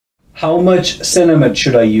How much Sinemet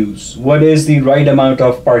should I use? What is the right amount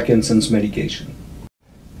of Parkinson's medication?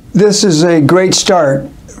 This is a great start.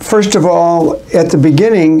 First of all, at the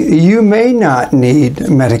beginning, you may not need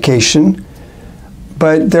medication,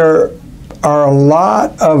 but there are a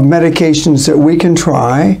lot of medications that we can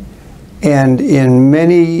try, and in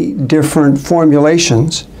many different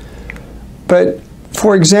formulations. But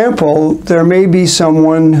for example, there may be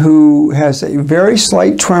someone who has a very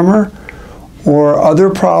slight tremor or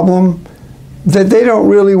other problem that they don't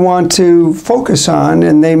really want to focus on,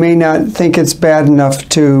 and they may not think it's bad enough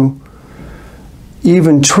to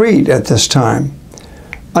even treat at this time.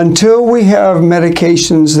 Until we have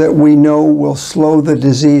medications that we know will slow the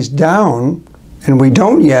disease down, and we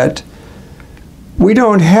don't yet, we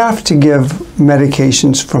don't have to give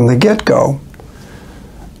medications from the get-go.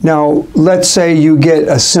 Now, let's say you get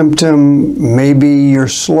a symptom, maybe you're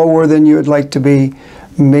slower than you would like to be,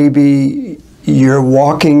 maybe your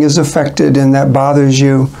walking is affected and that bothers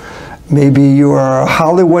you, maybe you are a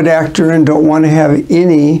Hollywood actor and don't want to have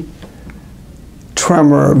any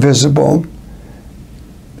tremor visible.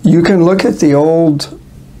 You can look at the old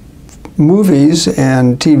movies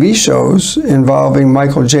and TV shows involving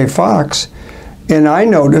Michael J. Fox, and I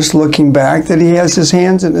noticed looking back that he has his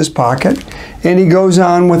hands in his pocket and he goes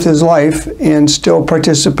on with his life and still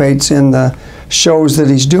participates in the shows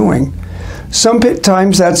that he's doing.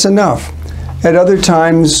 Sometimes that's enough. At other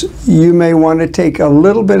times you may want to take a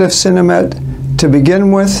little bit of Sinemet to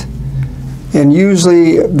begin with, and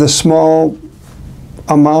usually the small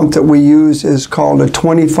amount that we use is called a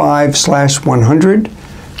 25/100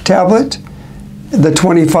 tablet. The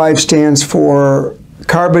 25 stands for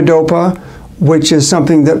carbidopa, which is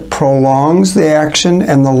something that prolongs the action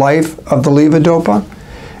and the life of the levodopa.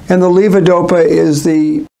 And the levodopa is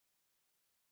the